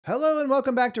Hello and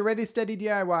welcome back to Ready Steady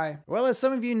DIY. Well, as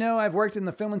some of you know, I've worked in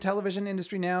the film and television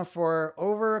industry now for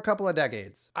over a couple of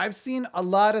decades. I've seen a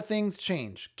lot of things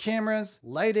change, cameras,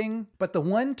 lighting, but the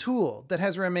one tool that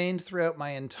has remained throughout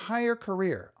my entire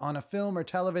career on a film or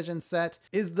television set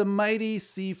is the mighty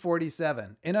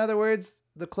C47. In other words,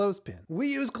 the clothespin. We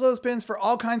use clothespins for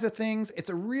all kinds of things. It's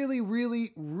a really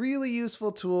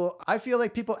useful tool. I feel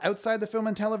like people outside the film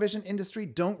and television industry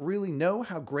don't really know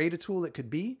how great a tool it could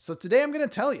be. So today I'm gonna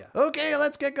tell you. Okay,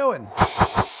 let's get going.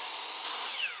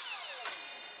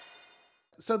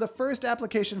 So the first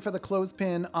application for the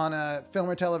clothespin on a film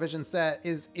or television set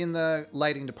is in the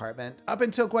lighting department. Up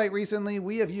until quite recently,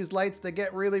 we have used lights that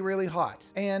get really hot.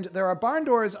 And there are barn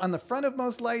doors on the front of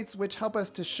most lights which help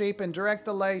us to shape and direct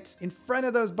the light. In front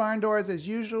of those barn doors is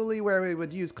usually where we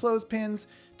would use clothespins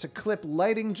to clip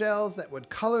lighting gels that would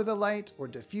color the light or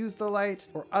diffuse the light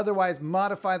or otherwise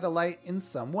modify the light in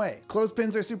some way.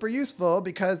 Clothespins are super useful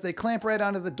because they clamp right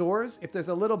onto the doors. If there's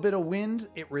a little bit of wind,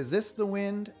 it resists the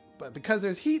wind. But because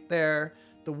there's heat there,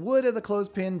 the wood of the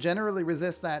clothespin generally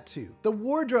resists that too. The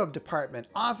wardrobe department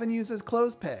often uses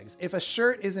clothes pegs. If a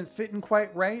shirt isn't fitting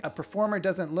quite right, a performer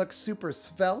doesn't look super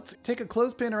svelte, take a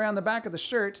clothespin around the back of the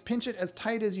shirt, pinch it as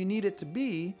tight as you need it to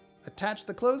be, attach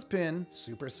the clothespin,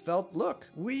 super svelte look.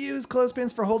 We use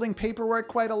clothespins for holding paperwork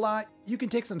quite a lot. You can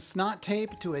take some snot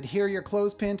tape to adhere your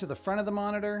clothespin to the front of the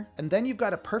monitor, and then you've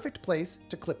got a perfect place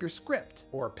to clip your script,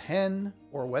 or pen,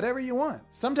 or whatever you want.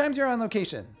 Sometimes you're on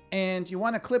location, and you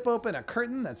want to clip open a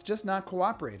curtain that's just not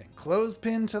cooperating.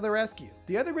 Clothespin to the rescue.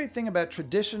 The other great thing about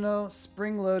traditional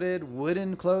spring-loaded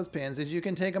wooden clothespins is you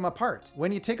can take them apart.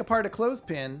 When you take apart a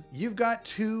clothespin, you've got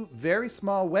two very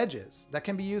small wedges that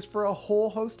can be used for a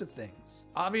whole host of things.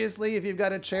 Obviously, if you've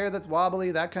got a chair that's wobbly,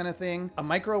 that kind of thing, a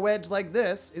micro wedge like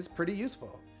this is pretty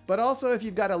useful. But also if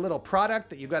you've got a little product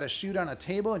that you've got to shoot on a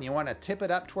table and you want to tip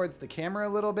it up towards the camera a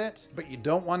little bit, but you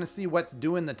don't want to see what's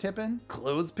doing the tipping,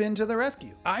 clothespin to the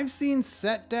rescue. I've seen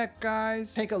set deck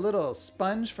guys take a little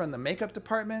sponge from the makeup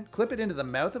department, clip it into the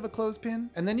mouth of a clothespin,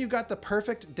 and then you've got the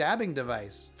perfect dabbing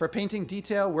device for painting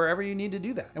detail wherever you need to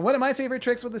do that. And one of my favorite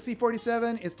tricks with the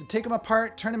C47 is to take them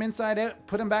apart, turn them inside out,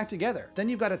 put them back together. Then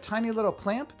you've got a tiny little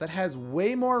clamp that has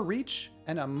way more reach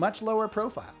and a much lower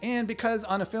profile. And because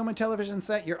on a film and television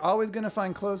set, you're always gonna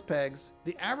find clothes pegs,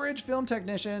 the average film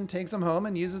technician takes them home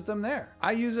and uses them there.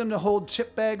 I use them to hold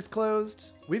chip bags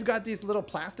closed. We've got these little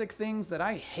plastic things that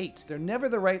I hate. They're never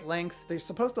the right length. They're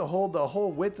supposed to hold the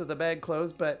whole width of the bag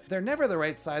closed, but they're never the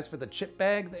right size for the chip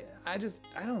bag. I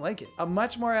don't like it. A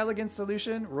much more elegant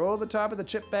solution, roll the top of the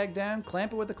chip bag down,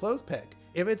 clamp it with a clothes peg.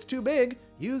 If it's too big,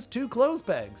 use two clothes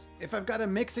pegs. If I've got a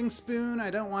mixing spoon I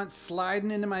don't want sliding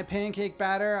into my pancake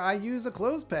batter, I use a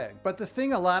clothes peg. But the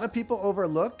thing a lot of people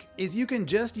overlook is you can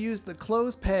just use the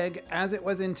clothes peg as it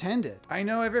was intended. I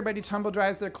know everybody tumble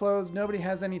dries their clothes, nobody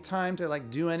has any time to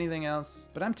do anything else,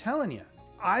 but I'm telling you,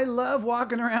 I love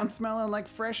walking around smelling like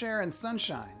fresh air and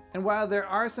sunshine. And while there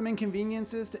are some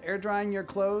inconveniences to air drying your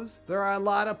clothes, there are a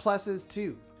lot of pluses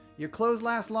too. Your clothes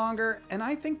last longer, and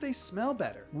I think they smell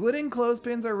better. Wooden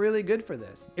clothespins are really good for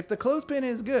this. If the clothespin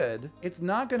is good, it's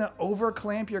not gonna over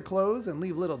clamp your clothes and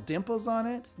leave little dimples on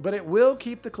it, but it will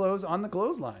keep the clothes on the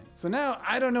clothesline. So now,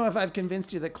 I don't know if I've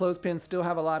convinced you that clothespins still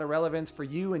have a lot of relevance for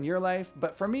you in your life,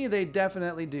 but for me, they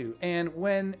definitely do. And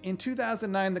when in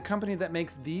 2009, the company that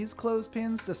makes these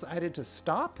clothespins decided to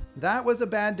stop, that was a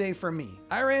bad day for me.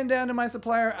 I ran down to my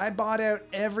supplier, I bought out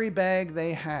every bag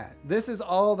they had. This is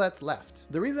all that's left.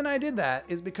 The reason I did that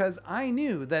is because I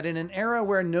knew that in an era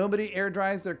where nobody air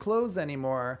dries their clothes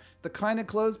anymore, the kind of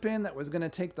clothespin that was going to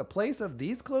take the place of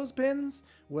these clothespins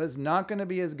was not going to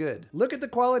be as good. Look at the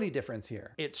quality difference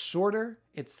here. It's shorter,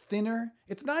 it's thinner,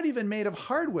 it's not even made of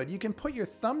hardwood. You can put your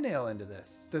thumbnail into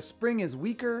this. The spring is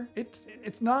weaker.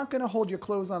 It's not going to hold your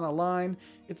clothes on a line.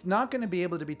 It's not going to be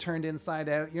able to be turned inside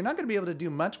out. You're not going to be able to do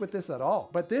much with this at all.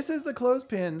 But this is the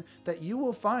clothespin that you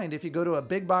will find if you go to a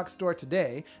big box store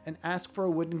today and ask for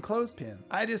a wooden clothespin.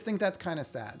 I just think that's kind of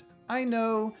sad. I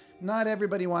know not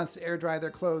everybody wants to air dry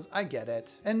their clothes, I get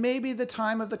it. And maybe the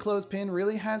time of the clothespin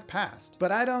really has passed,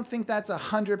 but I don't think that's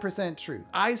 100% true.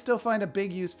 I still find a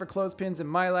big use for clothespins in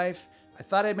my life. I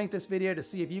thought I'd make this video to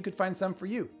see if you could find some for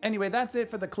you. Anyway, that's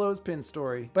it for the clothespin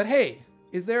story. But hey,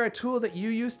 is there a tool that you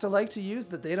used to like to use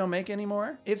that they don't make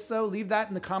anymore? If so, leave that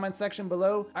in the comment section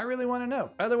below. I really want to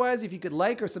know. Otherwise, if you could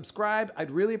like or subscribe,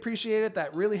 I'd really appreciate it.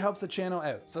 That really helps the channel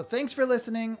out. So thanks for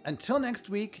listening. Until next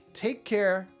week, take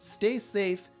care, stay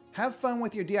safe, have fun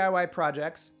with your DIY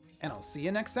projects, and I'll see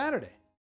you next Saturday.